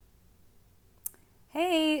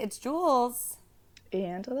Hey, it's Jules.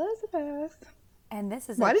 And Elizabeth. And this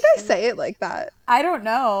is Why a did I true. say it like that? I don't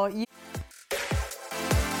know.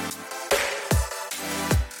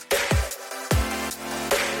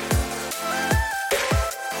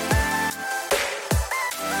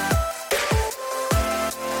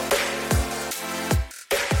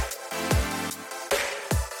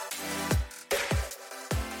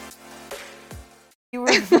 You were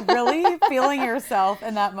really feeling yourself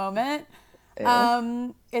in that moment.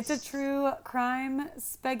 Ew. It's a true crime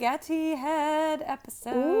spaghetti head Ooh,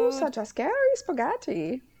 episode. such a scary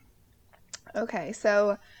spaghetti. Okay,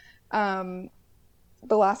 so um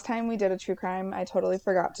the last time we did a true crime, I totally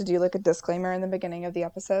forgot to do like a disclaimer in the beginning of the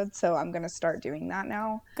episode, so I'm gonna start doing that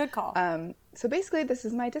now. Good call. So basically this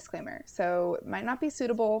is my disclaimer. So it might not be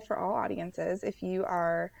suitable for all audiences if you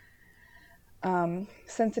are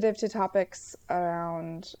sensitive to topics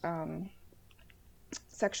around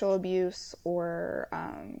sexual abuse or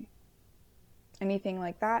anything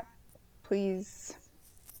like that. Please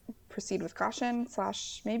proceed with caution,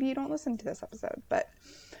 slash maybe you don't listen to this episode. But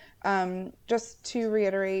just to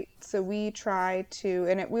reiterate, so we try to,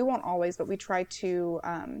 and we won't always, but we try to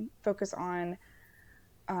focus on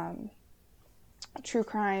true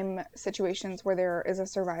crime situations where there is a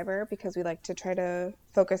survivor, because we like to try to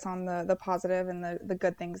focus on the positive and the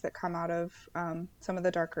good things that come out of some of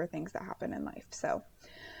the darker things that happen in life. So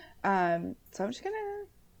I'm just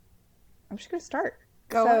gonna start.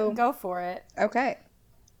 Go So go for it. okay,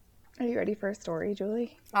 are you ready for a story,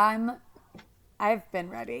 Julie? I'm I've been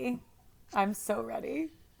ready. I'm so ready.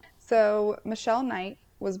 So Michelle Knight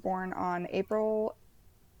was born on April.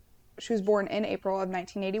 She was born in April of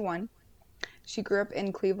 1981. She grew up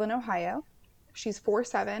in Cleveland, Ohio. She's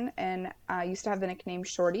 4'7" and used to have the nickname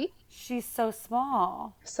Shorty. She's so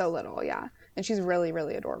small. So little, yeah. And she's really,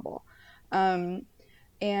 really adorable. Um,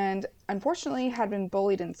 and unfortunately had been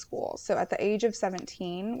bullied in school. So at the age of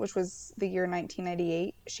 17, which was the year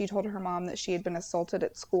 1998, she told her mom that she had been assaulted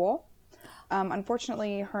at school.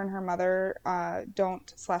 Unfortunately, her and her mother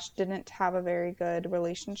didn't have a very good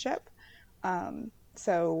relationship.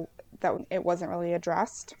 So that it wasn't really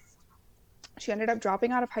addressed. She ended up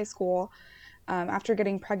dropping out of high school after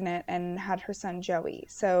getting pregnant and had her son Joey.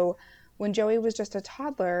 So when Joey was just a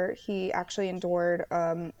toddler, he actually endured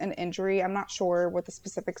an injury. I'm not sure what the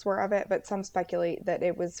specifics were of it, but some speculate that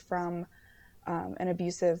it was from an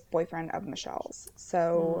abusive boyfriend of Michelle's.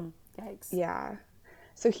 So Yikes. yeah.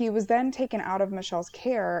 So he was then taken out of Michelle's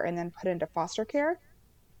care and then put into foster care.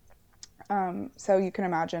 So you can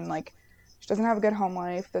imagine, like, she doesn't have a good home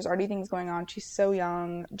life. There's already things going on. She's so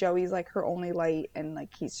young. Joey's like her only light, and like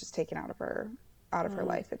he's just taken out of her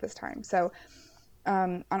life at this time. So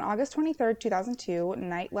on August 23rd, 2002,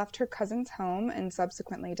 Knight left her cousin's home and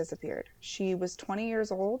subsequently disappeared. She was 20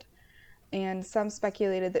 years old, and some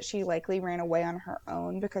speculated that she likely ran away on her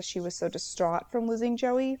own because she was so distraught from losing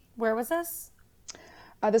Joey. Where was this?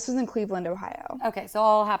 This was in Cleveland, Ohio. Okay, so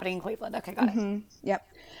all happening in Cleveland. Okay, got it. Yep.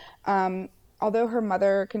 Although her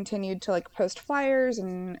mother continued to like post flyers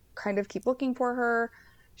and kind of keep looking for her,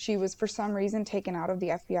 she was for some reason taken out of the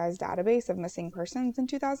FBI's database of missing persons in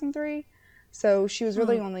 2003. So she was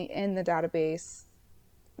really only in the database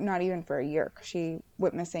not even for a year, because she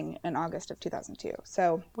went missing in August of 2002.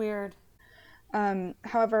 So, Weird.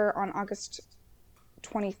 however, on August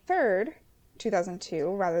 23rd,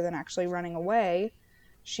 2002, rather than actually running away,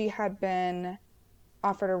 she had been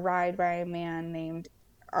offered a ride by a man named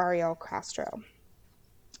Ariel Castro.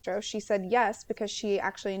 She said yes because she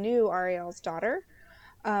actually knew Ariel's daughter.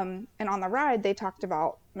 And on the ride, they talked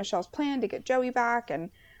about Michelle's plan to get Joey back. And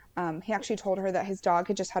he actually told her that his dog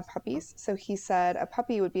had just had puppies. So he said a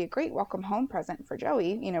puppy would be a great welcome home present for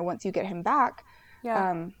Joey, once you get him back.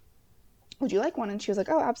 Yeah. Would you like one? And she was like,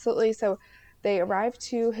 oh, absolutely. So they arrived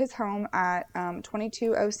to his home at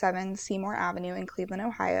 2207 Seymour Avenue in Cleveland,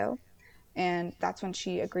 Ohio. And that's when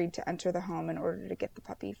she agreed to enter the home in order to get the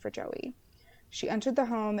puppy for Joey. She entered the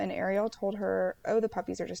home and Ariel told her, oh, the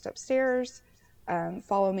puppies are just upstairs.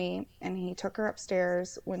 Follow me. And he took her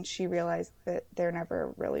upstairs when she realized that there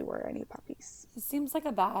never really were any puppies. It seems like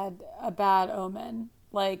a bad omen.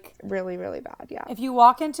 Like, Really, really bad, yeah. if you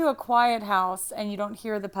walk into a quiet house and you don't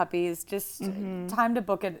hear the puppies, just time to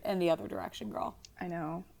book it in the other direction, girl. I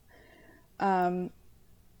know.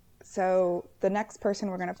 So the next person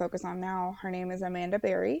we're going to focus on now, her name is Amanda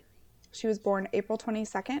Berry. She was born April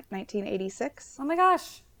 22nd, 1986. Oh my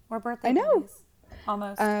gosh. We're birthday I know. buddies.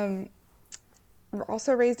 Almost. We're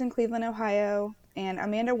also raised in Cleveland, Ohio. And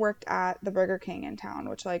Amanda worked at the Burger King in town,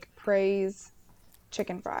 which like praise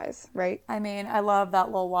chicken fries, right? I mean, I love that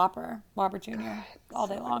little Whopper Jr. all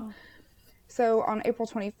day long. So on April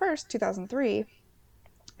 21st, 2003,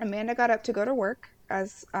 Amanda got up to go to work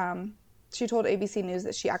as she told ABC News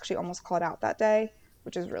that she actually almost called out that day,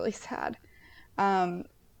 which is really sad. On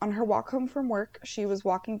her walk home from work, she was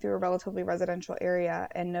walking through a relatively residential area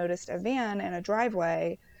and noticed a van in a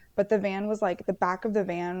driveway, but the van was like, the back of the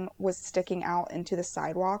van was sticking out into the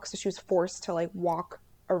sidewalk, so she was forced to like walk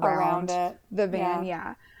Around around it. the van.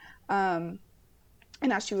 Yeah. And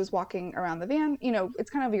as she was walking around the van, it's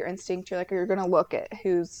kind of your instinct. You're like, you're going to look at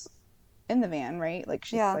who's in the van, right? Like,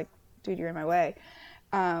 she's Yeah. like, dude, you're in my way.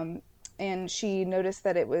 And she noticed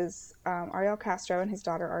that it was Ariel Castro and his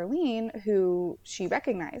daughter Arlene, who she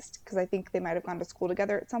recognized because I think they might have gone to school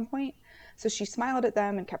together at some point. So she smiled at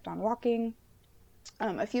them and kept on walking.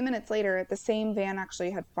 A few minutes later, the same van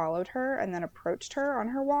actually had followed her and then approached her on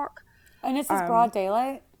her walk. And this is broad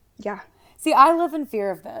daylight? Yeah. See, I live in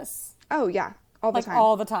fear of this. Oh, yeah. All the Like, time.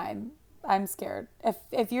 all the time. I'm scared.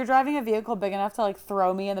 If you're driving a vehicle big enough to, like,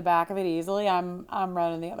 throw me in the back of it easily, I'm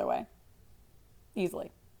running the other way.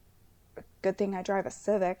 Easily. Good thing I drive a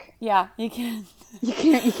Civic. Yeah, you can. You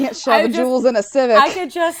can't shove a Jules in a Civic. I could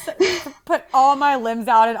just put all my limbs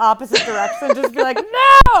out in opposite directions, just be like,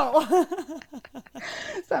 no!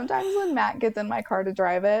 Sometimes when Matt gets in my car to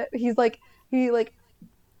drive it, he's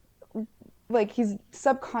he's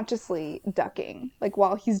subconsciously ducking. Like,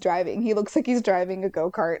 while he's driving, he looks like he's driving a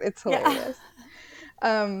go-kart. It's hilarious.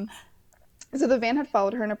 Yeah. So the van had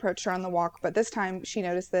followed her and approached her on the walk, but this time she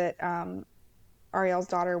noticed that Ariel's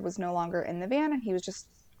daughter was no longer in the van and he was just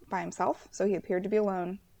by himself, so he appeared to be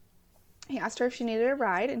alone. He asked her if she needed a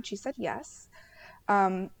ride, and she said yes.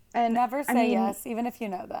 And Never say yes, even if you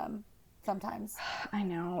know them. Sometimes. I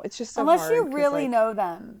know, it's just so unless hard. You really know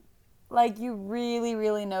them. Like, you really,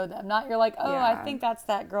 really know them. Not you're like, oh, Yeah. I think that's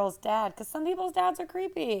that girl's dad. Because some people's dads are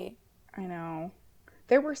creepy. I know.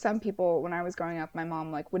 There were some people when I was growing up, my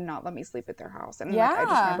mom like would not let me sleep at their house. And Yeah. like, I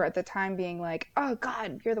just remember at the time being like, oh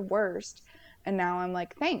God, you're the worst. And now I'm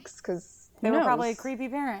like, thanks, because they were probably a creepy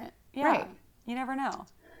parent. Yeah. Right. You never know.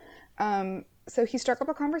 So he struck up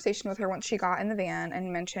a conversation with her once she got in the van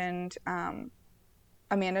and mentioned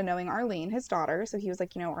Amanda knowing Arlene, his daughter. So he was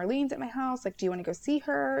like, Arlene's at my house. Like, do you want to go see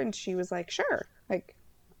her? And she was like, sure. Like,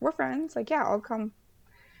 we're friends. Like, yeah, I'll come.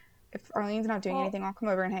 If Arlene's not doing anything, I'll come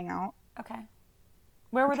over and hang out. Okay.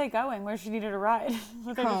 Where were they going? Where she needed a ride?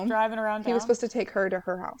 Were they Home. Just driving around town? He was supposed to take her to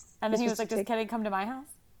her house. And then he was like, just kidding, come to my house?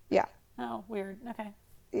 Yeah. Oh, weird. Okay.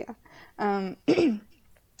 Yeah.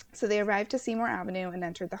 So they arrived to Seymour Avenue and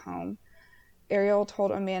entered the home. Ariel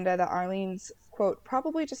told Amanda that Arlene's, quote,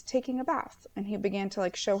 probably just taking a bath. And he began to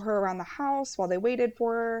like show her around the house while they waited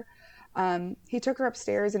for her. He took her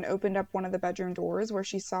upstairs and opened up one of the bedroom doors where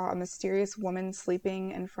she saw a mysterious woman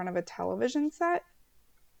sleeping in front of a television set.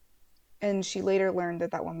 And she later learned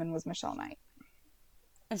that woman was Michelle Knight.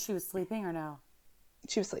 And she was sleeping or no?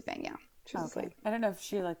 She was sleeping, yeah. She was asleep. I don't know if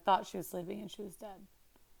she like thought she was sleeping and she was dead.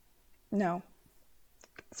 No.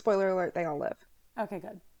 Spoiler alert, they all live. Okay,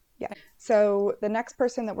 good. Yeah. So the next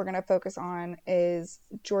person that we're going to focus on is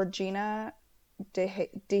Georgina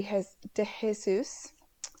DeJesus.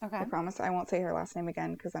 Okay. I promise I won't say her last name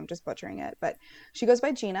again because I'm just butchering it. But she goes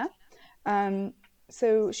by Gina.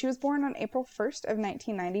 So she was born on April 1st of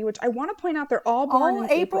 1990, which I want to point out they're all born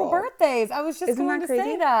in April birthdays. I was just going to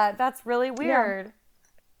say that. That's really weird.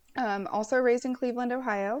 Yeah. Also raised in Cleveland,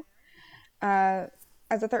 Ohio.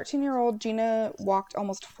 As a 13-year-old, Gina walked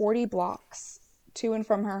almost 40 blocks to and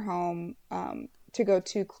from her home to go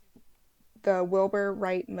to the Wilbur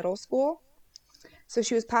Wright Middle School. So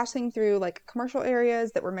she was passing through like commercial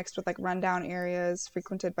areas that were mixed with like rundown areas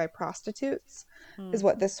frequented by prostitutes, is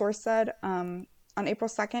what this source said. On April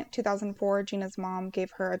 2nd, 2004, Gina's mom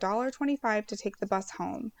gave her $1.25 to take the bus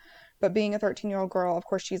home. But being a 13-year-old girl, of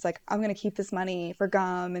course, she's like, I'm going to keep this money for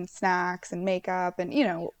gum and snacks and makeup. And,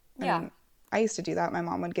 I used to do that. My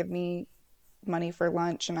mom would give me money for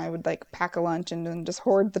lunch and I would like pack a lunch and then just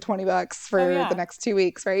hoard the $20 for the next 2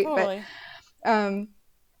 weeks, right? Totally. But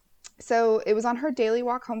so it was on her daily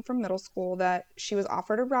walk home from middle school that she was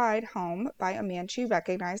offered a ride home by a man she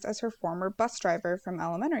recognized as her former bus driver from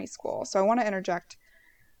elementary school. So I want to interject.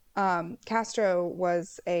 Castro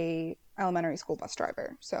was a elementary school bus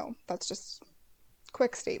driver. So that's just a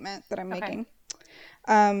quick statement that I'm making.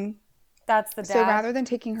 That's the dad. So rather than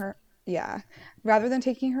taking her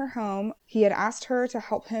home, he had asked her to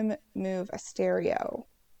help him move a stereo.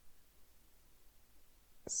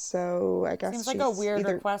 So I guess seems like a weird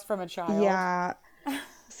request from a child. Yeah.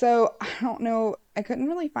 So I don't know. I couldn't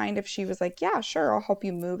really find if she was like, yeah, sure, I'll help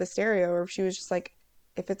you move a stereo, or if she was just like,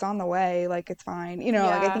 if it's on the way, like it's fine. Like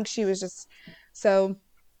I think she was just so.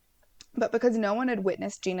 But because no one had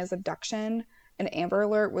witnessed Gina's abduction an Amber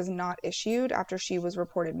Alert was not issued after she was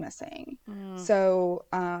reported missing. Mm. So,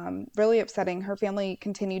 really upsetting. Her family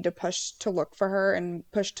continued to push to look for her and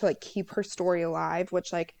push to like keep her story alive,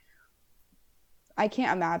 which like I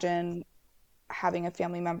can't imagine having a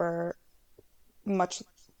family member, much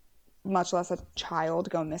much less a child,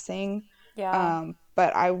 go missing. Yeah.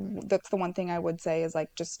 But that's the one thing I would say is like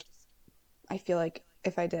just I feel like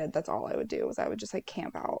if I did, that's all I would do is I would just like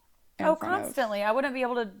camp out in Oh, front of constantly. I wouldn't be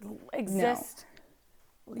able to no. exist.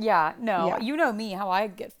 Yeah, no. Yeah. You know me, how I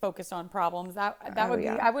get focused on problems. That Oh would be,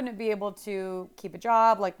 yeah. I wouldn't be able to keep a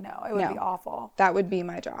job. Like, no, it would be No. awful. That would be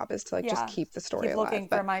my job is to like just Yeah. keep the story Keep alive. looking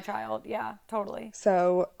for But my child. Yeah, totally.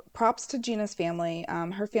 so props to Gina's family.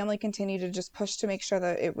 Her family continued to just push to make sure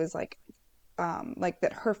that it was like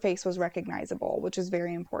that her face was recognizable, which is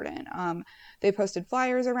very important. They posted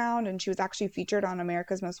flyers around, and she was actually featured on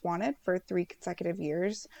America's Most Wanted for 3 consecutive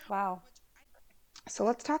years. Wow. So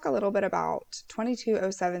let's talk a little bit about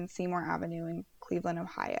 2207 Seymour Avenue in Cleveland,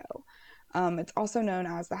 Ohio. It's also known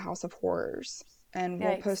as the House of Horrors, and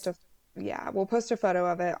Yikes. we'll post a photo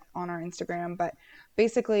of it on our Instagram. But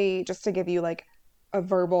basically, just to give you like a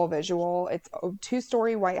verbal visual, it's a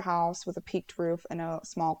 2-story white house with a peaked roof and a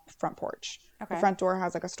small front porch. The Okay. front door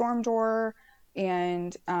has like a storm door,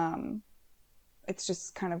 and it's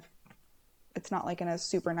just kind of it's not like in a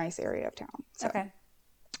super nice area of town. Okay.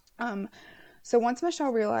 Um, so once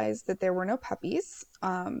Michelle realized that there were no puppies,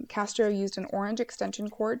 Castro used an orange extension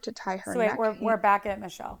cord to tie her So wait, neck. we're back at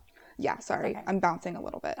Michelle. Yeah, sorry, Okay. I'm bouncing a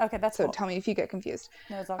little bit. Okay, that's So cool. tell me if you get confused.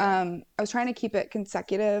 No, it's all good. I was trying to keep it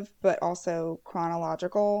consecutive, but also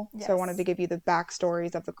chronological. So I wanted to Yes. give you the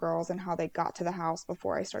backstories of the girls and how they got to the house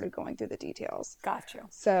before I started going through the details. Got you.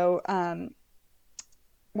 So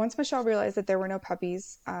once Michelle realized that there were no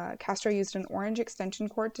puppies, Castro used an orange extension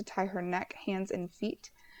cord to tie her neck, hands, and feet,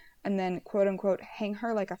 and then quote unquote hang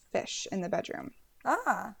her like a fish in the bedroom.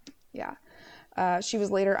 Ah. Yeah. She was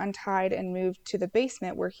later untied and moved to the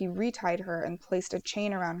basement where he retied her and placed a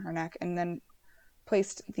chain around her neck and then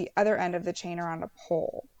placed the other end of the chain around a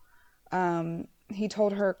pole. He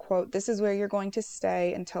told her, quote, "This is where you're going to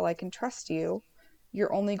stay until I can trust you.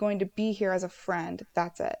 You're only going to be here as a friend.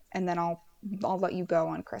 That's it. And then I'll let you go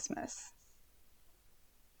on Christmas."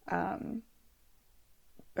 But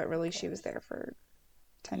really she was there for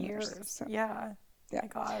 10 years. So, Yeah. yeah. My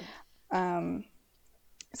God.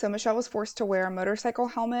 So Michelle was forced to wear a motorcycle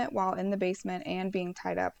helmet while in the basement and being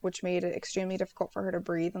tied up, which made it extremely difficult for her to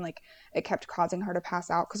breathe, and like it kept causing her to pass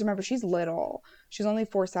out. Because remember, she's little; she's only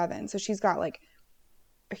 4'7", so she's got like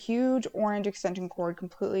a huge orange extension cord,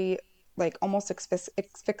 completely like almost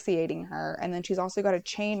asphyxiating her, and then she's also got a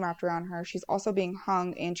chain wrapped around her. She's also being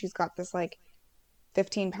hung, and she's got this like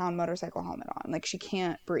 15-pound motorcycle helmet on. Like she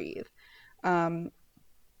can't breathe.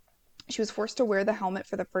 She was forced to wear the helmet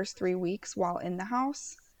for the first 3 weeks while in the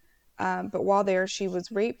house. But while there, she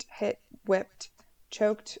was raped, hit, whipped,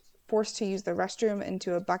 choked, forced to use the restroom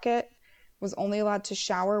into a bucket, was only allowed to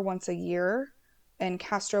shower once a year, and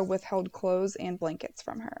Castro withheld clothes and blankets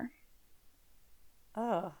from her.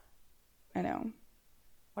 Ugh. I know.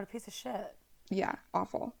 What a piece of shit. Yeah,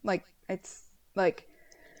 awful. Like, it's like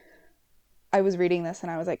I was reading this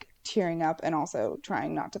and I was like tearing up and also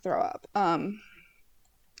trying not to throw up.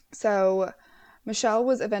 So Michelle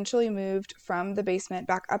was eventually moved from the basement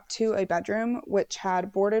back up to a bedroom, which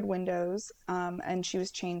had boarded windows, and she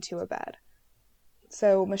was chained to a bed.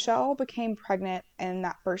 So Michelle became pregnant in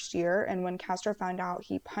that first year, and when Castro found out,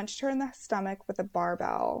 he punched her in the stomach with a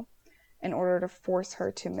barbell in order to force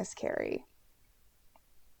her to miscarry.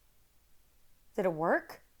 Did it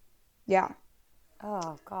work? Yeah.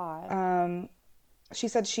 Oh, God. She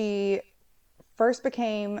said she first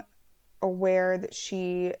became aware that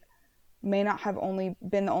she may not have only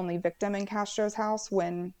been the only victim in Castro's house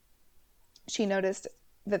when she noticed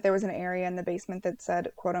that there was an area in the basement that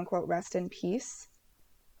said, quote unquote, "rest in peace."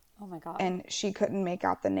 Oh, my God. And she couldn't make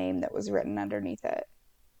out the name that was written underneath it.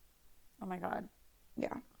 Oh, my God.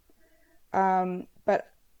 Yeah. But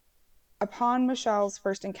upon Michelle's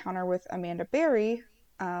first encounter with Amanda Berry,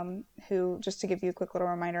 who, just to give you a quick little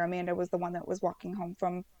reminder, Amanda was the one that was walking home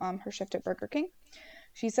from her shift at Burger King.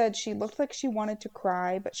 She said she looked like she wanted to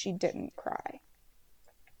cry, but she didn't cry.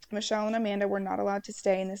 Michelle and Amanda were not allowed to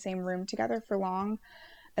stay in the same room together for long,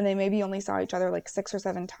 and they maybe only saw each other like 6 or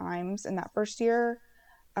 7 times in that first year.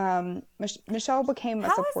 Michelle became a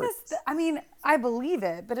How support. is this? I mean, I believe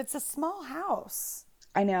it, but it's a small house.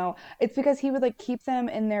 I know. It's because he would like keep them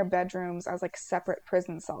in their bedrooms as like separate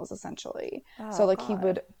prison cells, essentially. So Oh, like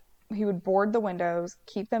God. he would board the windows,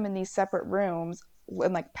 keep them in these separate rooms,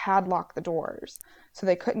 and like padlock the doors so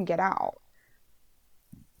they couldn't get out.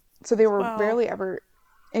 So they were Well, rarely ever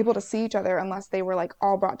able to see each other unless they were like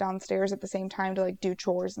all brought downstairs at the same time to like do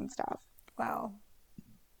chores and stuff. Wow.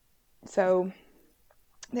 So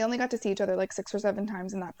they only got to see each other like 6 or 7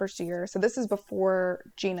 times in that first year. So this is before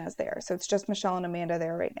Gina's there. So it's just Michelle and Amanda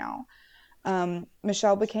there right now.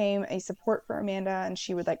 Michelle became a support for Amanda, and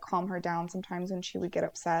she would like calm her down sometimes when she would get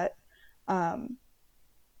upset. Um,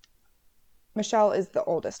 Michelle is the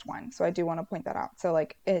oldest one, so I do want to point that out. So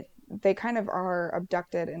like they kind of are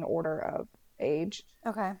abducted in order of age.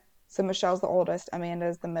 Okay. So Michelle's the oldest, Amanda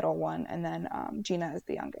is the middle one, and then Gina is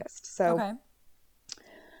the youngest. So Okay.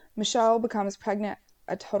 Michelle becomes pregnant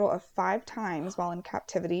a total of 5 times while in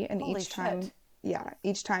captivity, and Holy each time, shit. yeah,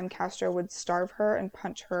 each time Castro would starve her and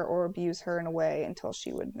punch her or abuse her in a way until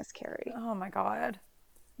she would miscarry. Oh my God.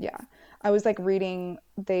 Yeah. I was like reading,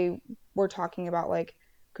 they were talking about like,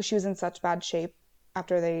 because she was in such bad shape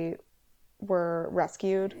after they were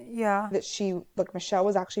rescued, Yeah. that like, Michelle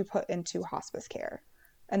was actually put into hospice care.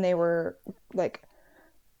 And they were like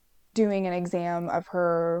doing an exam of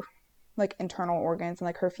her like internal organs and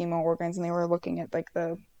like her female organs. And they were looking at like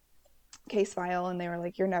the case file, and they were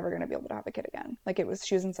like, you're never going to be able to have a kid again. Like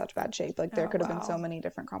she was in such bad shape. Like there Oh, could have been so wow. many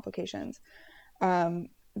different complications.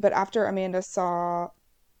 But after Amanda saw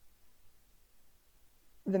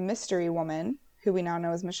the mystery woman, who we now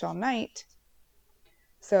know as Michelle Knight.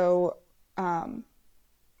 So,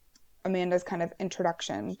 Amanda's kind of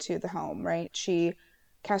introduction to the home, right?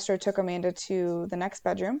 Castro took Amanda to the next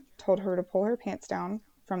bedroom, told her to pull her pants down.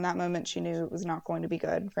 From that moment, she knew it was not going to be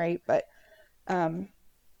good, right? But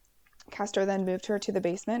Castro then moved her to the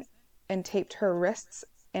basement and taped her wrists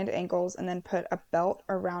and ankles, and then put a belt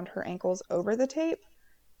around her ankles over the tape,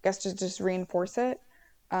 I guess to just reinforce it.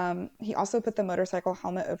 He also put the motorcycle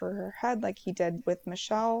helmet over her head like he did with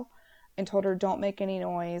Michelle, and told her, don't make any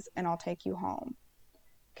noise and I'll take you home.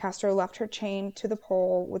 Castro left her chained to the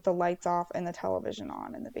pole with the lights off and the television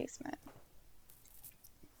on in the basement.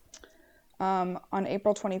 On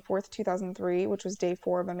April 24th, 2003, which was day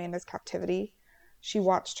 4 of Amanda's captivity, she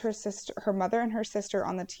watched her mother and her sister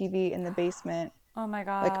on the TV in the basement, Oh my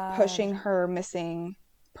like God. pushing her missing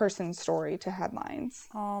person story to headlines.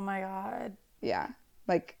 Oh my God. Yeah.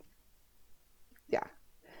 Like, yeah.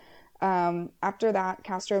 After that,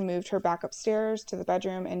 Castro moved her back upstairs to the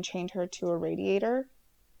bedroom and chained her to a radiator.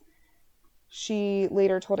 She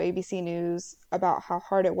later told ABC News about how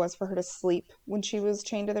hard it was for her to sleep when she was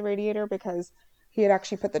chained to the radiator, because he had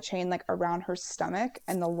actually put the chain like around her stomach,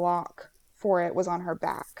 and the lock for it was on her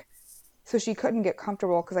back. So she couldn't get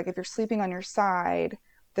comfortable, because like if you're sleeping on your side,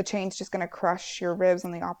 the chain's just going to crush your ribs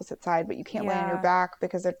on the opposite side, but you can't lay on your Yeah. back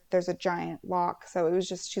because there's a giant lock. So it was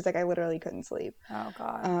just, she's like, I literally couldn't sleep. Oh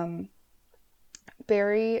God.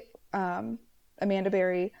 Berry, Amanda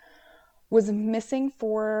Berry, was missing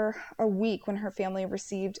for a week when her family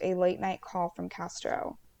received a late night call from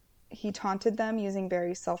Castro. He taunted them using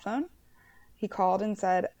Berry's cell phone. He called and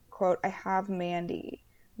said, quote, I have Mandy,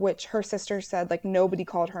 which her sister said, like, nobody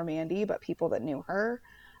called her Mandy but people that knew her.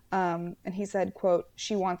 And he said, quote,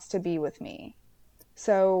 she wants to be with me.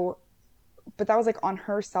 So, but that was like on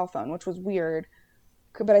her cell phone, which was weird.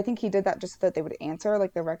 But I think he did that just so that they would answer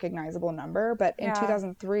like the recognizable number. But in Yeah.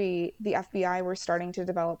 2003, the FBI were starting to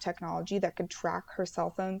develop technology that could track her cell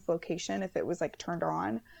phone's location if it was like turned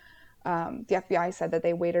on. The FBI said that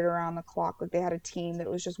they waited around the clock. Like they had a team that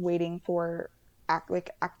was just waiting for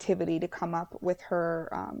activity to come up with her,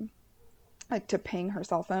 like to ping her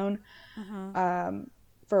cell phone Mm-hmm.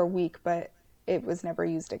 for a week, but it was never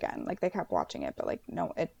used again. Like they kept watching it, but like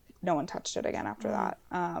no one touched it again after Mm.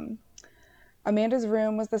 that. Amanda's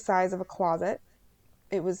room was the size of a closet.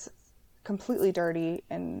 It was completely dirty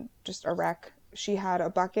and just a wreck. She had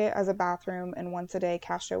a bucket as a bathroom, and once a day,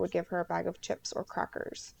 Castro would give her a bag of chips or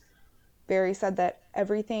crackers. Barry said that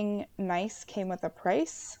everything nice came with a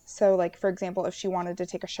price. So, like, for example, if she wanted to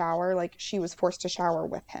take a shower, like, she was forced to shower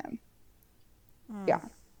with him. Mm. Yeah.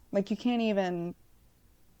 Like, you can't even.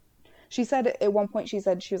 She said at one point, she was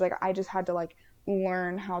like, I just had to, like,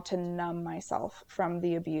 learn how to numb myself from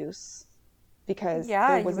the abuse, because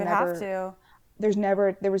Yeah, you would have to. there was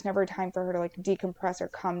never a time for her to like decompress or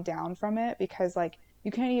come down from it, because like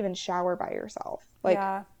you can't even shower by yourself. Like,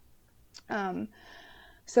 Yeah. um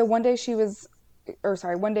so one day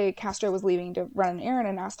Castro was leaving to run an errand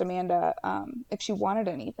and asked Amanda if she wanted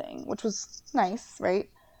anything, which was nice, right?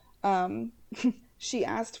 um she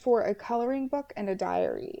asked for a coloring book and a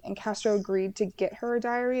diary, and Castro agreed to get her a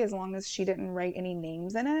diary as long as she didn't write any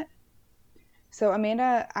names in it. So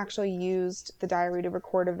Amanda actually used the diary to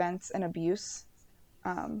record events and abuse,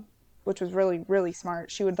 which was really, really smart.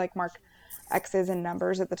 She would like mark X's and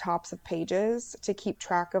numbers at the tops of pages to keep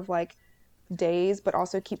track of like days, but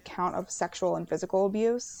also keep count of sexual and physical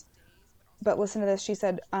abuse. But listen to this. She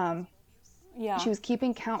said Yeah. she was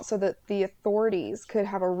keeping count so that the authorities could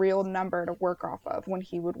have a real number to work off of when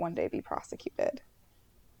he would one day be prosecuted.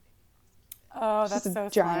 Oh, It's just that's a so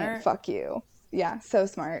giant smart. fuck you. Yeah, so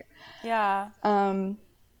smart. Yeah. Um,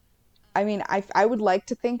 I mean, I would like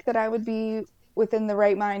to think that I would be within the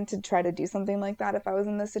right mind to try to do something like that if I was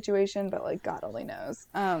in this situation, but like God only knows.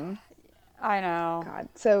 I know. God.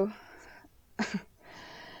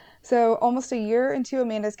 So almost a year into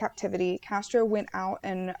Amanda's captivity, Castro went out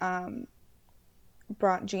and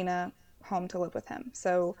brought Gina home to live with him.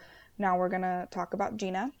 So now we're gonna talk about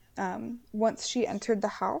Gina. Once she entered the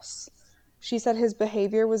house, she said his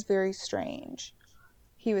behavior was very strange.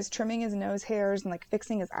 He was trimming his nose hairs and like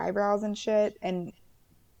fixing his eyebrows and shit, and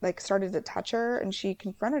like started to touch her, and she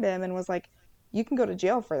confronted him and was like, you can go to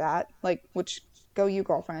jail for that, like, which, go you,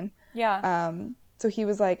 girlfriend. Yeah. So he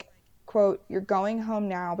was like, quote, you're going home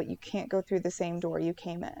now, but you can't go through the same door you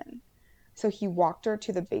came in. So he walked her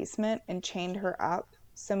to the basement and chained her up,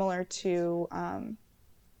 similar to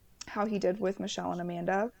how he did with Michelle and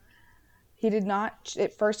Amanda. He did not,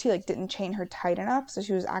 at first he like didn't chain her tight enough, so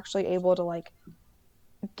she was actually able to like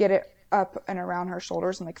get it up and around her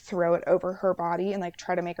shoulders and like throw it over her body and like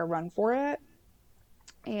try to make a run for it.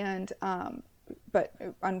 And but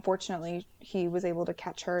unfortunately he was able to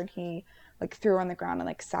catch her, and he like threw her on the ground and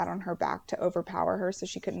like sat on her back to overpower her so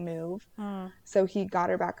she couldn't move. So he got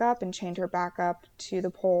her back up and chained her back up to the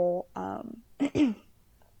pole,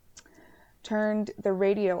 turned the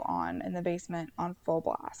radio on in the basement on full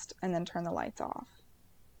blast, and then turned the lights off.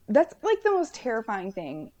 That's like the most terrifying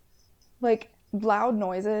thing, like loud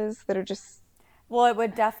noises that are just Well, it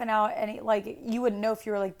would deafen out any, like, you wouldn't know if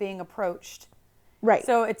you were, like, being approached. right.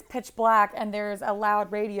 So it's pitch black and there's a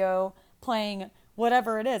loud radio playing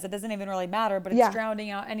whatever it is. It doesn't even really matter, but it's Yeah, drowning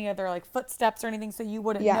out any other, like, footsteps or anything. So you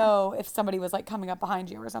wouldn't yeah, know if somebody was, like, coming up behind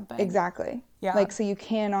you or something. exactly. Yeah. Like, so you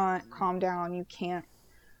cannot calm down. You can't,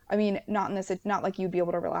 I mean, not in this, not like you'd be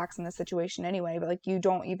able to relax in this situation anyway, but like you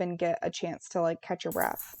don't even get a chance to like catch your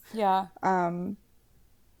breath. Yeah.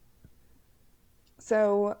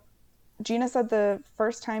 So Gina said the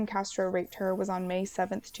first time Castro raped her was on May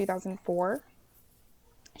 7th, 2004.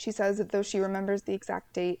 She says that though she remembers the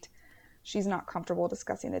exact date, she's not comfortable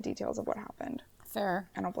discussing the details of what happened. Fair.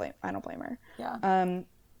 I don't blame her. Yeah.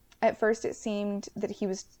 At first it seemed that he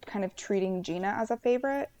was kind of treating Gina as a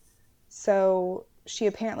favorite. So she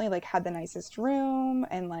apparently like had the nicest room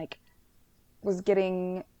and like was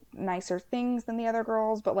getting nicer things than the other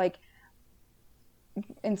girls, but like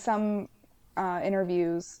in some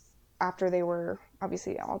interviews after they were,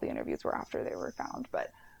 obviously all the interviews were after they were found,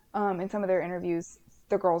 but in some of their interviews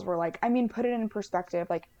the girls were like, I mean, put it in perspective,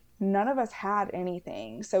 like none of us had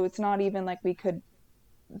anything, so it's not even like we could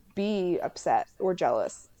be upset or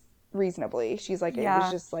jealous reasonably. She's like, it was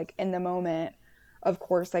Yeah. just like in the moment, of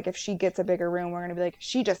course, like if she gets a bigger room, we're gonna be like,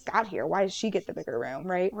 she just got here, why did she get the bigger room,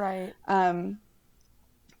 right? Right.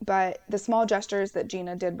 But the small gestures that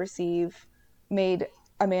Gina did receive made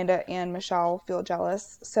Amanda and Michelle feel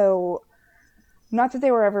jealous. So not that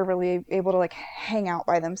they were ever really able to like hang out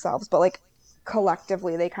by themselves, but like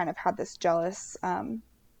collectively they kind of had this jealous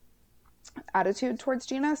attitude towards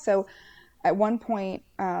Gina. So at one point,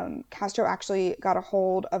 Castro actually got a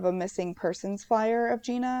hold of a missing persons flyer of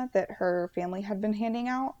Gina that her family had been handing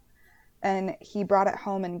out, and he brought it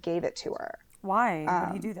home and gave it to her. Why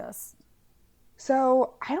would he do this?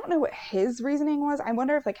 So I don't know what his reasoning was. I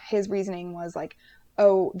wonder if like his reasoning was like,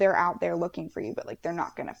 oh, they're out there looking for you, but like they're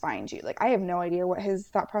not going to find you. Like I have no idea what his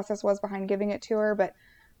thought process was behind giving it to her. But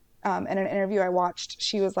in an interview I watched,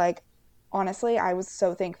 she was like, honestly, I was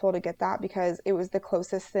so thankful to get that because it was the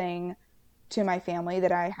closest thing to my family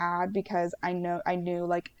that I had, because I knew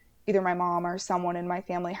like either my mom or someone in my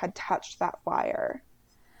family had touched that flyer.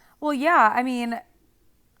 Well, yeah. I mean,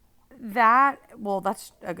 that's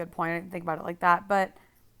a good point. I didn't think about it like that. But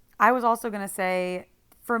I was also going to say,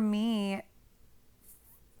 for me,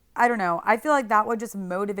 I don't know. I feel like that would just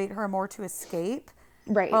motivate her more to escape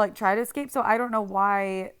or Right. like try to escape. So I don't know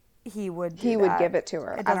why he would do He would that. give it to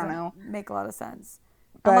her. It I don't doesn't know. make a lot of sense.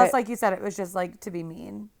 Unless, But like you said, it was just like to be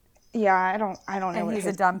mean. yeah, I don't know And what he's a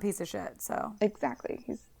his dumb piece of shit. So, exactly.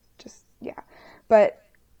 He's just, yeah. But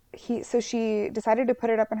she decided to put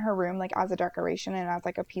it up in her room like as a decoration and as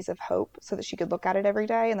like a piece of hope so that she could look at it every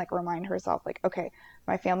day and like remind herself like, okay,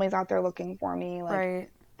 my family's out there looking for me, like right.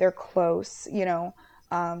 they're close, you know.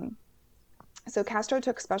 So Castro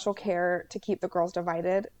took special care to keep the girls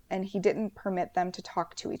divided, and he didn't permit them to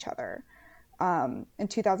talk to each other. In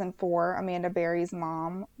 2004, Amanda Berry's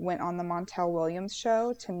mom went on the Montel Williams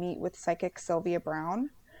show to meet with psychic Sylvia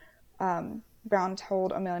Brown. Brown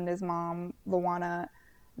told Amanda's mom, Luana,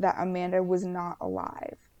 that Amanda was not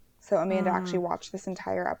alive. So Amanda actually watched this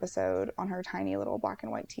entire episode on her tiny little black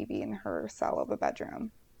and white TV in her cell of a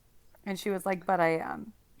bedroom. And she was like, but I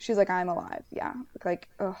am. She's like, I'm alive. Yeah. Like,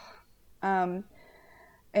 ugh. Um,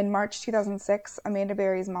 in March 2006, Amanda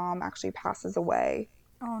Berry's mom actually passes away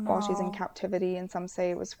Oh, while she's in no. captivity, and some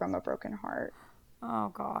say it was from a broken heart. Oh,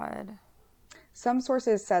 God. Some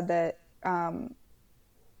sources said that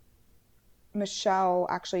Michelle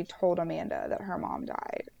actually told Amanda that her mom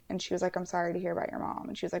died. And she was like, I'm sorry to hear about your mom.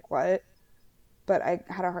 And she was like, what? But I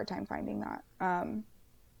had a hard time finding that. On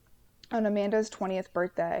Amanda's 20th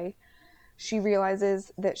birthday, she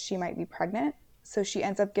realizes that she might be pregnant. So she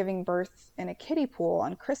ends up giving birth in a kiddie pool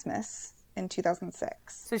on Christmas in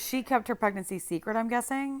 2006. So she kept her pregnancy secret, I'm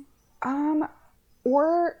guessing? Um,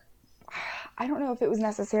 or I don't know if it was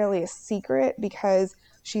necessarily a secret, because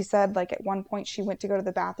she said like at one point she went to go to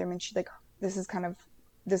the bathroom and she like, this is kind of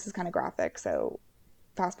graphic, so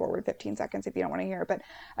fast forward 15 seconds if you don't want to hear it. But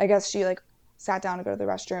I guess she like sat down to go to the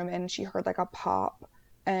restroom and she heard like a pop,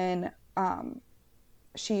 and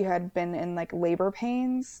she had been in like labor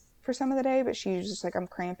pains for some of the day, but she was just like, I'm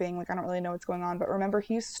cramping, like I don't really know what's going on. But remember,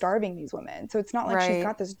 he's starving these women, so it's not like she's Right.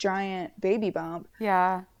 got this giant baby bump.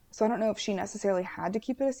 Yeah. So I don't know if she necessarily had to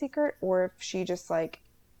keep it a secret, or if she just like,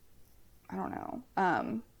 I don't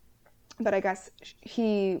know. But I guess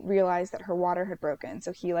he realized that her water had broken,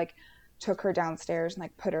 so he like took her downstairs and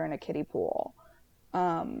like put her in a kiddie pool.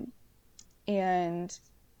 And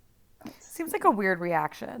Seems like a weird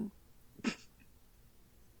reaction.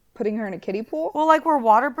 putting her in a kiddie pool? Well, like, were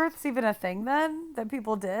water births even a thing then that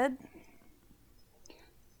people did?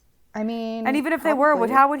 I mean, And even if they were,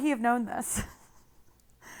 how would he have known this?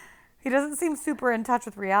 He doesn't seem super in touch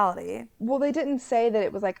with reality. Well, they didn't say that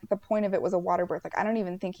it was like the point of it was a water birth. Like I don't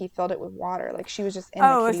even think he filled it with water. Like she was just in the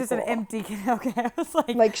Oh, it's kiddie just pool. an empty. Okay, I was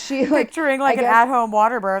Like she like picturing like I an guess, at-home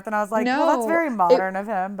water birth, and I was like, well, that's no, very modern of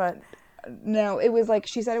him. But no, it was like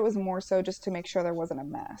she said it was more so just to make sure there wasn't a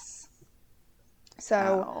mess.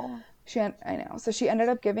 So oh, I know. So she ended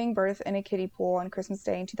up giving birth in a kiddie pool on Christmas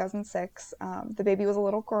Day in 2006. The baby was a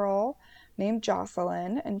little girl named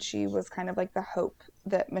Jocelyn, and she was kind of like the hope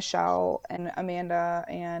that Michelle and Amanda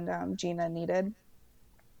and Gina needed.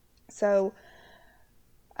 So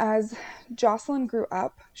as Jocelyn grew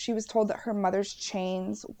up, she was told that her mother's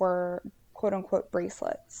chains were quote unquote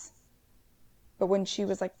bracelets. But when she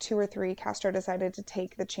was like 2 or 3, Castro decided to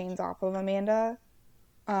take the chains off of Amanda,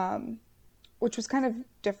 which was kind of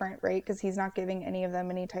different, right? Because he's not giving any of them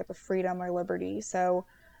any type of freedom or liberty. So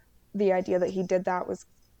the idea that he did that was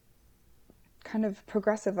kind of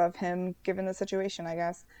progressive of him, given the situation, I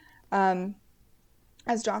guess.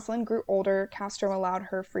 As Jocelyn grew older, Castro allowed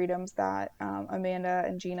her freedoms that Amanda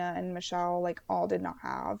and Gina and Michelle like all did not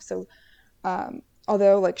have. So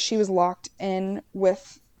although like she was locked in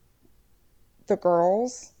with the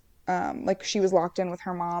girls, like she was locked in with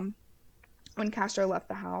her mom when Castro left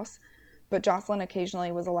the house, but Jocelyn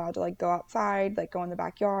occasionally was allowed to like go outside, like go in the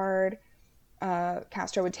backyard.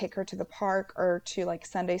 Castro would take her to the park or to like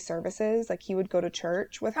Sunday services. Like he would go to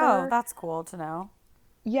church with oh, her. that's cool to know.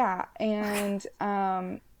 Yeah, and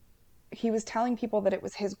he was telling people that it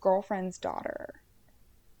was his girlfriend's daughter.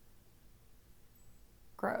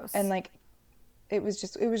 Gross. And like it was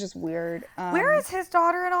just weird. Where is his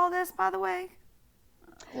daughter in all this, by the way?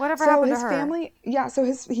 Whatever So happened to his her? family, yeah, so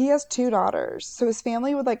he has 2 daughters. So his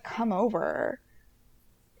family would like come over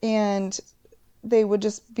and they would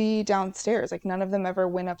just be downstairs. Like none of them ever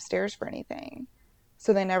went upstairs for anything.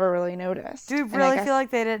 So they never really noticed. Do you And I really guess, feel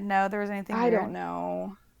like they didn't know there was anything I weird? don't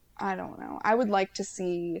know. I would like to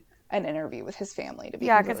see an interview with his family, to be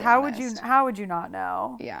Yeah, because completely honest. how would you not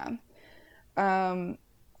know? Yeah.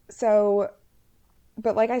 So,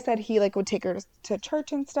 but like I said, he like would take her to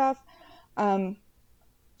church and stuff.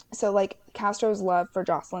 So like Castro's love for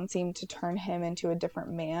Jocelyn seemed to turn him into a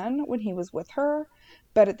different man when he was with her.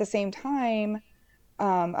 But at the same time,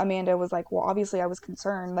 Amanda was like, well, obviously I was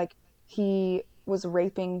concerned. Like he was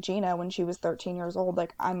raping Gina when she was 13 years old.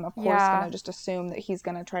 Like I'm of course going to just assume that he's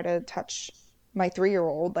going to try to touch my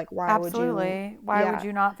 3-year-old. Like why would you? Absolutely. Why would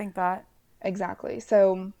you not think that? Exactly.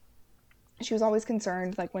 So she was always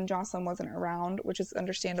concerned, like when Jocelyn wasn't around, which is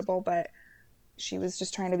understandable, but she was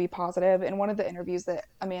just trying to be positive. In one of the interviews that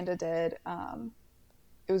Amanda did,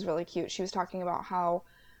 it was really cute. She was talking about how,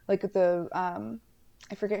 like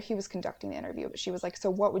I forget who was conducting the interview, but she was like, so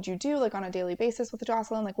what would you do like on a daily basis with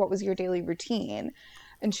Jocelyn? Like what was your daily routine?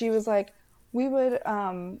 And she was like, we would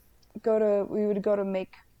go to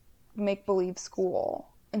make believe school.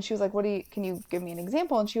 And she was like, can you give me an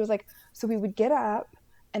example? And she was like, so we would get up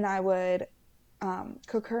and I would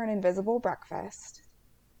cook her an invisible breakfast.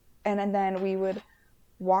 And then we would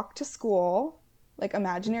walk to school, like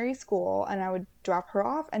imaginary school, and I would drop her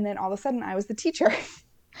off. And then all of a sudden I was the teacher.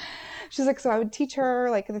 She's like, so I would teach her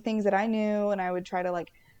like the things that I knew, and I would try to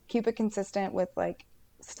like keep it consistent with like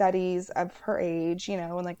studies of her age, you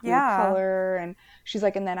know, and like we would Yeah. color. And she's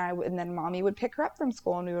like, and then mommy would pick her up from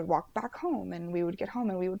school, and we would walk back home, and we would get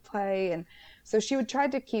home and we would play. And so she would try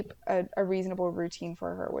to keep a reasonable routine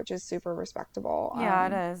for her, which is super respectable. Yeah,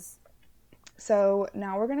 it is. So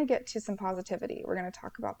now we're going to get to some positivity. We're going to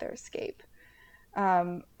talk about their escape.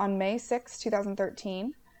 On May 6,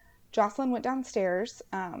 2013, Jocelyn went downstairs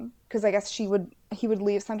because I guess he would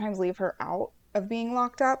sometimes leave her out of being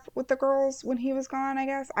locked up with the girls when he was gone, I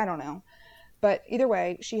guess. I don't know. But either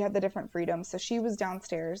way, she had the different freedoms. So she was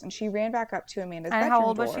downstairs and she ran back up to Amanda's And how bedroom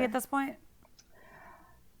old door. was she at this point?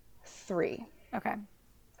 3. Okay.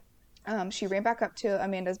 She ran back up to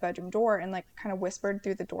Amanda's bedroom door and like kind of whispered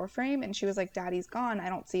through the door frame, and she was like, "Daddy's gone. I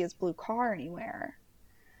don't see his blue car anywhere."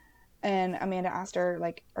 And Amanda asked her,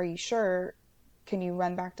 like, "Are you sure? Can you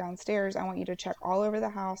run back downstairs? I want you to check all over the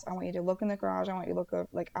house. I want you to look in the garage. I want you to look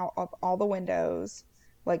like out up all the windows.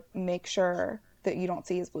 Like, make sure that you don't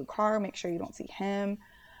see his blue car. Make sure you don't see him."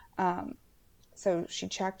 So she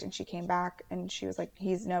checked and she came back and she was like,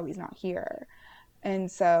 he's not here. And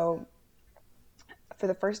so for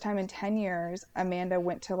the first time in 10 years, Amanda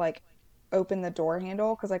went to like open the door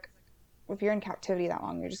handle, because like if you're in captivity that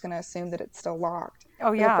long, you're just going to assume that it's still locked. Oh,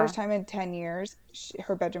 For yeah. the first time in 10 years,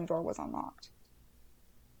 her bedroom door was unlocked.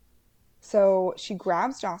 So she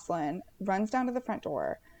grabs Jocelyn, runs down to the front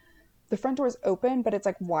door. The front door is open, but it's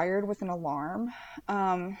like wired with an alarm.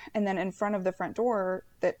 And then in front of the front door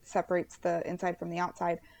that separates the inside from the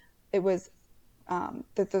outside, it was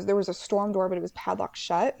there was a storm door, but it was padlocked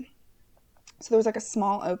shut. So there was like a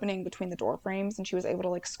small opening between the door frames, and she was able to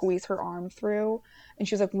like squeeze her arm through, and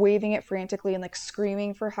she was like waving it frantically and like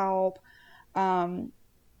screaming for help. And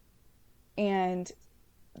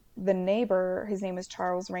the neighbor, his name is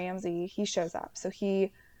Charles Ramsey, he shows up. So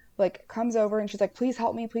he like comes over and she's like, please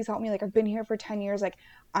help me, please help me. Like, I've been here for 10 years. Like,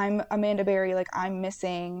 I'm Amanda Berry. Like, I'm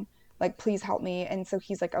missing. Like, please help me. And so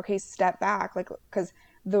he's like, okay, step back. Like, because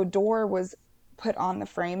the door was put on the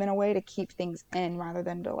frame in a way to keep things in rather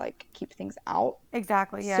than to like keep things out.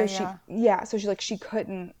 Exactly. Yeah, So yeah. so she like, she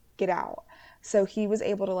couldn't get out. So he was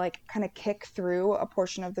able to like kind of kick through a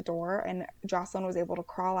portion of the door, and Jocelyn was able to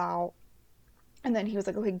crawl out. And then he was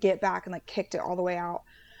like, okay, get back, and like kicked it all the way out.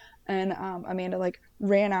 And Amanda like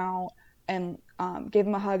ran out and gave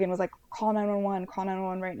him a hug and was like, call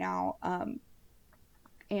 911 right now.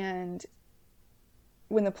 And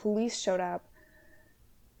when the police showed up,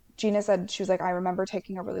 Gina said, she was like, I remember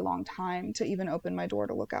taking a really long time to even open my door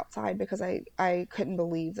to look outside because I couldn't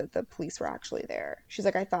believe that the police were actually there. She's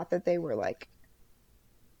like, I thought that they were like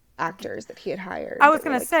actors that he had hired. I was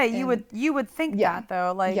going gonna to say you would think that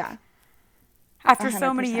though, like yeah, after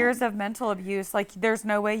so many 100%. years of mental abuse, like there's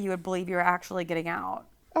no way you would believe you're actually getting out.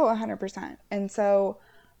 Oh, 100%. And so,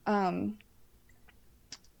 on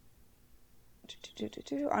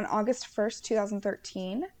August 1st,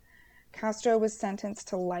 2013, Castro was sentenced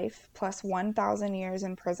to life plus 1,000 years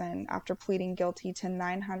in prison after pleading guilty to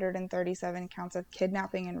 937 counts of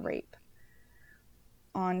kidnapping and rape.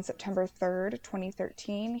 On September 3rd,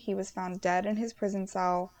 2013, he was found dead in his prison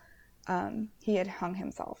cell. He had hung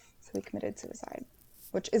himself, so he committed suicide,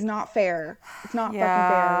 which is not fair. It's not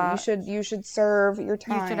Yeah. fucking fair. You should serve your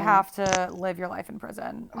time. You should have to live your life in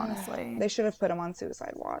prison, honestly. They should have put him on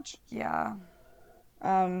suicide watch. Yeah.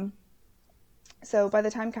 So by the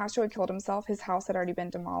time Castro had killed himself, his house had already been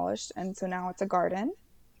demolished, and so now it's a garden,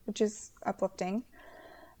 which is uplifting.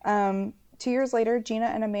 2 years later, Gina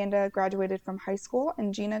and Amanda graduated from high school,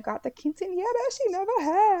 and Gina got the quinceañera she never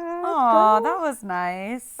had. Oh, that was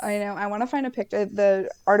nice. I know. I want to find a picture. The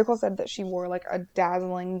article said that she wore like a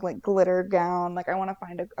dazzling like glitter gown. Like, I want to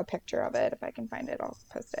find a picture of it. If I can find it, I'll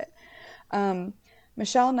post it.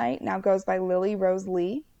 Michelle Knight now goes by Lily Rose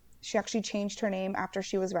Lee. She actually changed her name after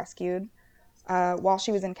she was rescued. While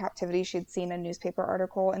she was in captivity, she had seen a newspaper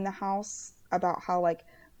article in the house about how like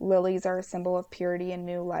lilies are a symbol of purity and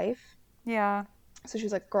new life. Yeah. So she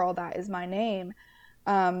was like, girl, that is my name.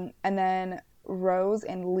 And then Rose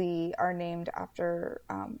and Lee are named after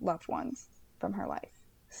loved ones from her life.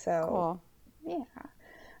 So, cool. Yeah.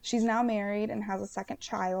 She's now married and has a second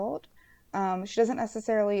child. She doesn't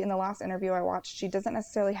necessarily, in the last interview I watched, she doesn't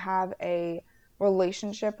necessarily have a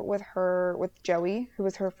relationship with Joey, who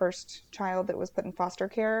was her first child that was put in foster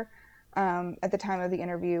care at the time of the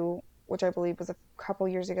interview, which I believe was a couple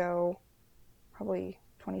years ago, probably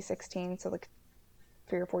 2016, so like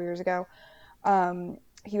 3 or 4 years ago.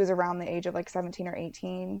 he was around the age of like 17 or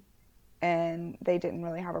 18, and they didn't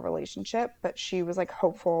really have a relationship, but she was like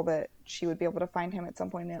hopeful that she would be able to find him at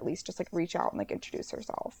some point and at least just like reach out and like introduce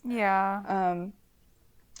herself. Yeah.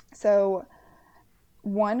 So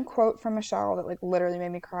one quote from Michelle that like literally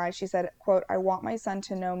made me cry. She said, quote, "I want my son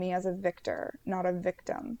to know me as a victor, not a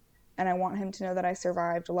victim. And I want him to know that I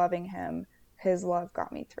survived loving him. His love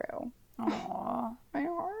got me through." Aww. My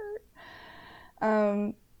heart.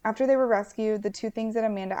 After they were rescued, the two things that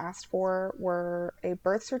Amanda asked for were a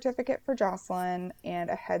birth certificate for Jocelyn and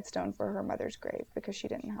a headstone for her mother's grave because she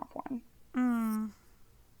didn't have one.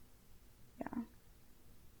 Yeah.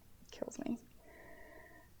 Kills me.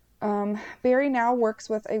 Berry now works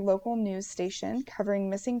with a local news station covering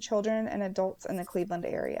missing children and adults in the Cleveland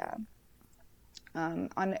area. In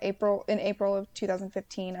April of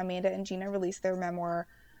 2015, Amanda and Gina released their memoir,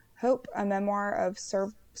 Hope, a memoir of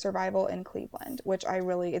survival in Cleveland, which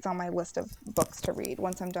it's on my list of books to read.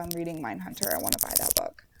 Once I'm done reading Mindhunter, I want to buy that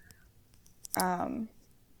book.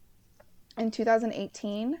 In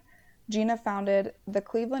 2018, Gina founded the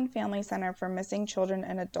Cleveland Family Center for Missing Children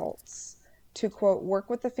and Adults to, quote, work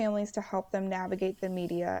with the families to help them navigate the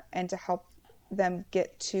media and to help them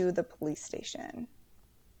get to the police station.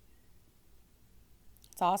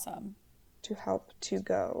 It's awesome. To help to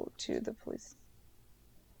go to the police.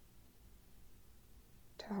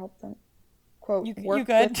 To help them, quote, work you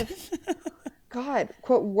good? with God,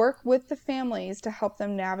 quote, work with the families to help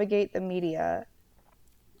them navigate the media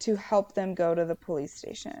to help them go to the police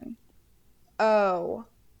station. Oh.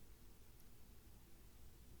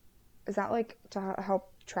 Is that like to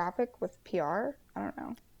help traffic with PR? I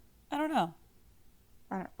don't know.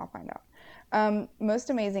 I'll find out. Most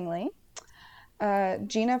amazingly,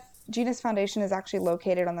 Gina's foundation is actually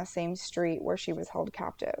located on the same street where she was held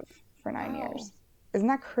captive for 9 years. Isn't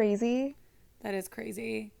that crazy? That is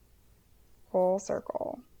crazy. Full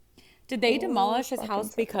circle. Did they demolish his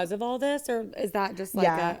house because of all this, or is that just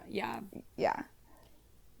like Yeah.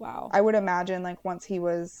 Wow. I would imagine like once he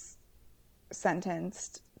was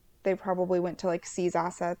sentenced, they probably went to like seize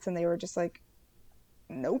assets and they were just like,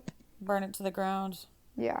 nope. Burn it to the ground.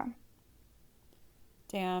 Yeah.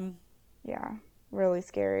 Damn. Yeah. Really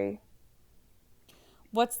scary.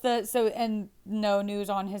 And no news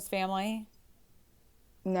on his family?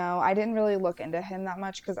 No, I didn't really look into him that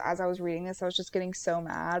much because as I was reading this, I was just getting so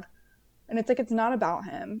mad. And it's like, it's not about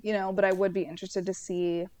him, but I would be interested to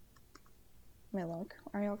see. Let me look.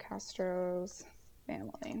 Ariel Castro's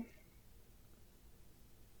family.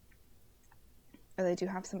 Oh, they do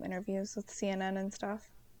have some interviews with CNN and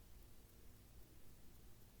stuff.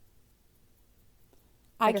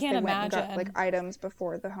 I can't imagine. Went and got, like, items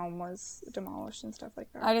before the home was demolished and stuff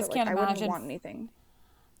like that. I just can't imagine. I wouldn't want anything.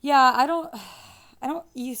 Yeah, I don't,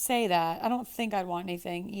 you say that. I don't think I'd want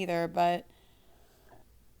anything either, but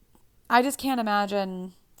I just can't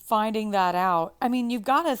imagine finding that out. I mean, you've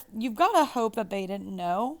got to hope that they didn't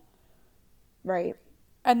know. Right.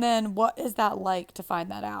 And then what is that like to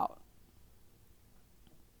find that out?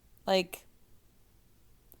 Like,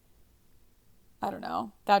 I don't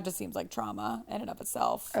know. That just seems like trauma in and of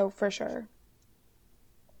itself. Oh, for sure.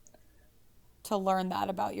 To learn that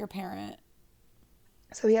about your parent.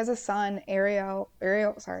 So he has a son, Ariel,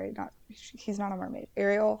 he's not a mermaid.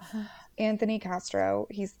 Ariel Anthony Castro.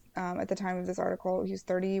 He's, at the time of this article, he's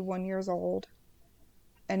 31 years old.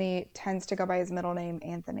 And he tends to go by his middle name,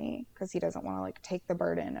 Anthony, because he doesn't want to, like, take the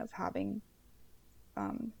burden of having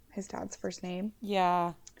his dad's first name.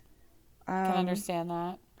 Yeah. I can understand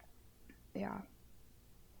that. Yeah.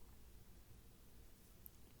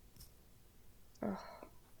 Ugh.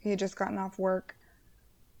 He had just gotten off work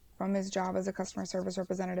from his job as a customer service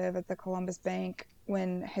representative at the Columbus Bank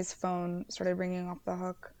when his phone started ringing off the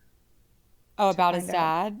hook. Oh, about his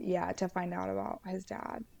dad? Yeah, to find out about his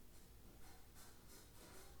dad.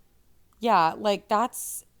 Yeah, like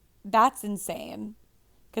that's insane.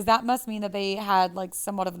 Because that must mean that they had like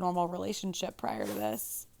somewhat of a normal relationship prior to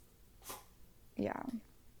this. Yeah.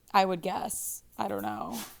 I would guess. I don't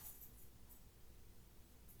know.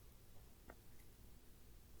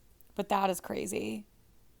 But that is crazy.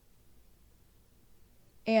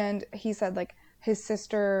 And he said, like, his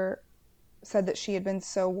sister said that she had been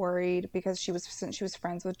so worried because since she was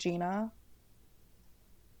friends with Gina,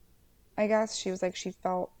 I guess she was like, she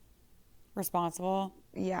felt responsible.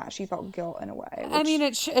 Yeah, she felt guilt in a way. I mean,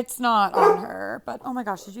 it's not on her, but oh my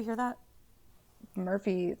gosh, did you hear that?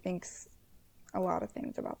 Murphy thinks a lot of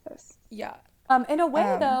things about this. Yeah. In a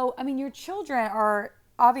way, though, I mean, your children are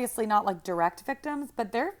obviously not like direct victims,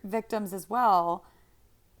 but they're victims as well.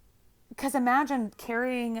 Because imagine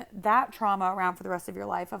carrying that trauma around for the rest of your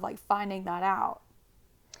life of like finding that out.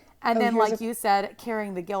 And Oh, then, here's a like you said,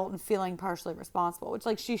 carrying the guilt and feeling partially responsible, which,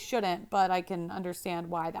 like, she shouldn't, but I can understand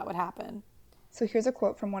why that would happen. So here's a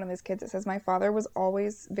quote from one of his kids. It says, "My father was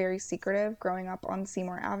always very secretive growing up on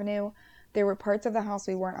Seymour Avenue. There were parts of the house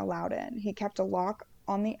we weren't allowed in. He kept a lock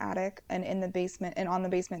on the attic and in the basement and on the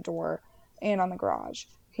basement door and on the garage.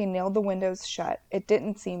 He nailed the windows shut. It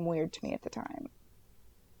didn't seem weird to me at the time."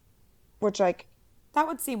 Which, like, That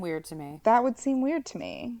would seem weird to me. that would seem weird to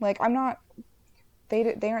me. Like, I'm not, they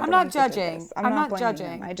aren't I'm the not ones that did judging. this. I'm I'm not not blaming them.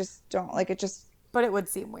 judging, I just don't, like, it just, but it would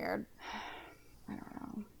seem weird. I don't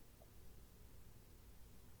know.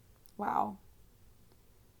 Wow.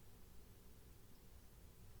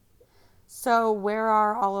 So, where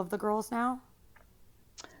are all of the girls now?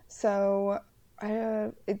 So,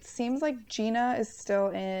 it seems like Gina is still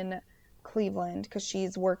in Cleveland because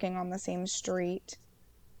she's working on the same street.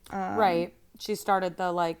 Right. She started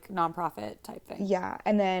the, like, nonprofit type thing. Yeah,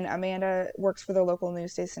 and then Amanda works for the local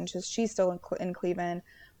news station. She's still in Cleveland,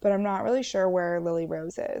 but I'm not really sure where Lily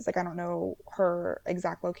Rose is. Like, I don't know her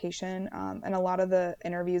exact location. And a lot of the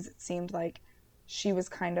interviews, it seemed like she was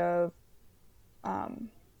kind of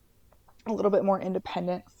a little bit more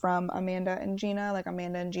independent from Amanda and Gina. Like,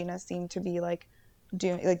 Amanda and Gina seem to be like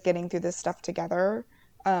doing, like, getting through this stuff together.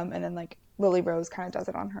 And then, like, Lily Rose kind of does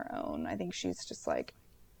it on her own. I think she's just like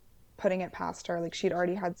putting it past her. Like, she'd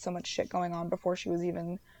already had so much shit going on before she was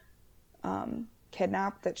even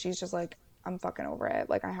kidnapped that she's just like, I'm fucking over it.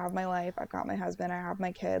 Like, I have my life, I've got my husband, I have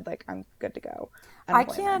my kid, like, I'm good to go. I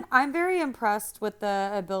don't blame her. I'm very impressed with the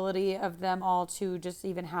ability of them all to just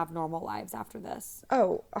even have normal lives after this.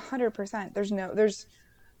 Oh, 100%. There's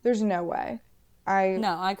no way. I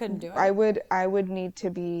No, I couldn't do I it. would need to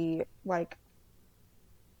be like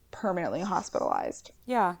permanently hospitalized.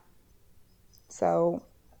 Yeah, So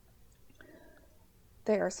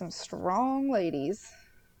they are some strong ladies,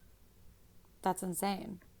 that's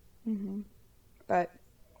insane. but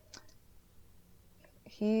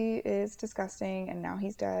he is disgusting and now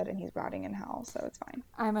he's dead and he's rotting in hell, so it's fine.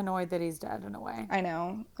 I'm annoyed that he's dead in a way. I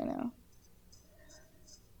know.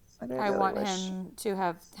 But I I really want wish. him to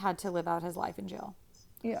have had to live out his life in jail.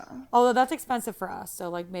 Yeah, Although that's expensive for us, so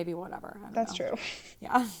like maybe whatever. I don't that's know. true.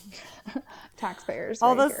 Yeah. Taxpayers All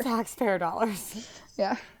right those here. taxpayer dollars.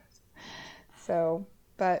 Yeah. So,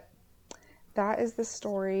 but that is the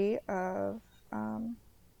story of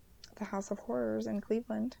the House of Horrors in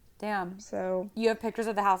Cleveland. Damn. So You have pictures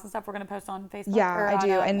of the house and stuff we're going to post on Facebook yeah, or I on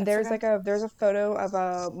do. And Instagram? there's a photo of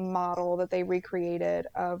a model that they recreated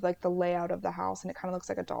of like the layout of the house, and it kind of looks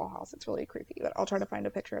like a dollhouse. It's really creepy, but I'll try to find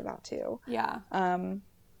a picture of that too. Yeah.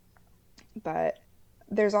 But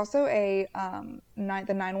there's also the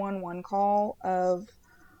 911 call of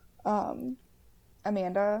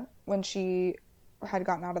Amanda when she had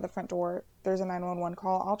gotten out of the front door. There's a 911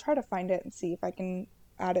 call. I'll try to find it and see if I can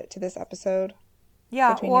add it to this episode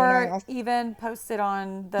Yeah, between you and I. or even post it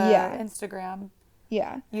on the Yeah, Instagram.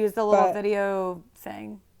 yeah. Use the little But video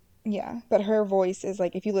thing. yeah, but her voice is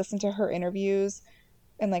like, if you listen to her interviews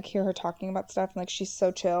and like hear her talking about stuff, and like she's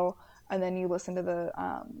so chill, and then you listen to the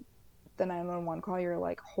 911 call, you're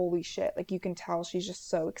like, holy shit. Like, you can tell she's just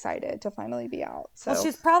so excited to finally be out. Well, So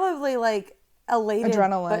she's probably like elated but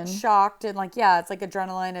adrenaline. shocked and like, yeah, it's like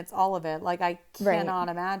adrenaline, it's all of it. Like I Right. cannot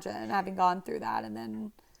imagine having gone through that and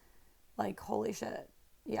then like holy shit.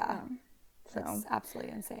 Yeah. Yeah. So, It's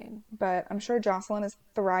absolutely insane. but I'm sure Jocelyn is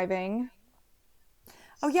thriving.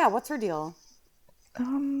 Oh yeah, what's her deal?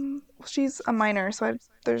 She's a minor, so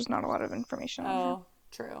there's not a lot of information on her. Oh,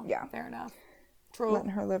 true. Yeah. Fair enough. True. Letting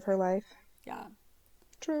her live her life. Yeah.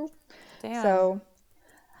 True. Damn. So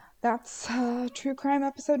that's true crime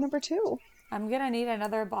episode number 2. I'm gonna need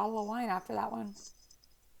another bottle of wine after that one.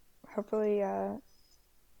 Hopefully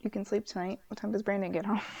you can sleep tonight. What time does Brandon get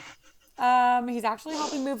home? He's actually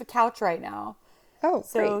helping move a couch right now. Oh,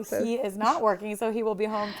 So great. So he is not working, so he will be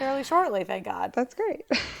home fairly shortly, thank God. that's great.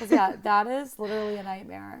 Because, yeah, that is literally a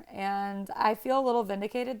nightmare. And I feel a little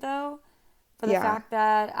vindicated, though, for the Yeah. fact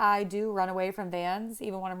that I do run away from vans.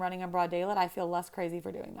 Even when I'm running in broad daylight, I feel less crazy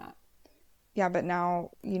for doing that. Yeah, but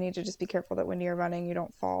now you need to just be careful that when you're running, you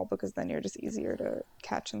don't fall, because then you're just easier to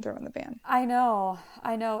catch and throw in the van. I know.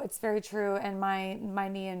 It's very true. And my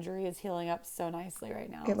knee injury is healing up so nicely right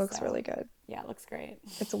now. It looks so, really good. Yeah, it looks great.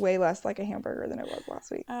 It's way less like a hamburger than it was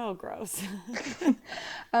last week. Oh, gross.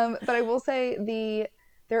 But I will say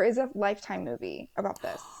there is a Lifetime movie about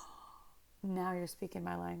this. Now you're speaking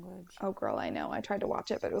my language. Oh, girl, I know. I tried to watch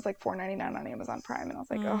it, but it was like $4.99 on Amazon Prime, and I was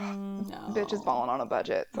like, oh, No. bitch is balling on a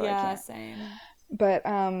budget, so I Yeah, can't. same. But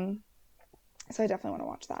so I definitely want to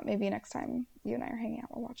watch that. Maybe next time you and I are hanging out,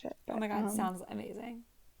 we'll watch it. But, Oh my God, sounds amazing.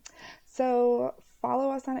 so follow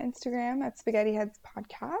us us on Instagram at Spaghetti Heads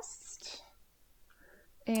Podcast.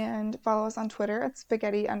 And follow us on Twitter at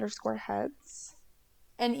spaghetti_heads.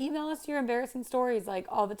 And email us your embarrassing stories like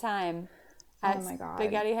all the time at Oh my God.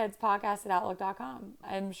 spaghettiheadspodcast@outlook.com.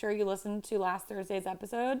 I'm sure you listened to last Thursday's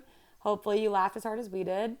episode. Hopefully you laughed as hard as we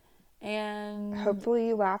did. And Hopefully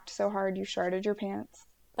you laughed so hard you sharted your pants.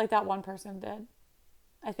 like that one person did.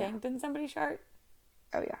 I think. Yeah. Didn't somebody shart?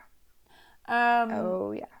 Oh, yeah.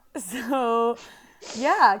 Oh, yeah. So,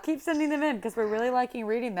 yeah, keep sending them in because we're really liking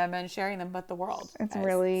reading them and sharing them with the world. It's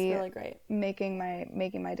really great. Making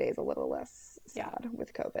my days a little less sad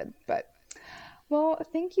with COVID. But, well,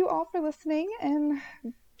 thank you all for listening. And,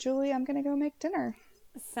 Julie, I'm going to go make dinner.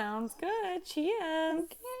 Sounds good. Cheers.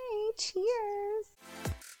 Okay, cheers.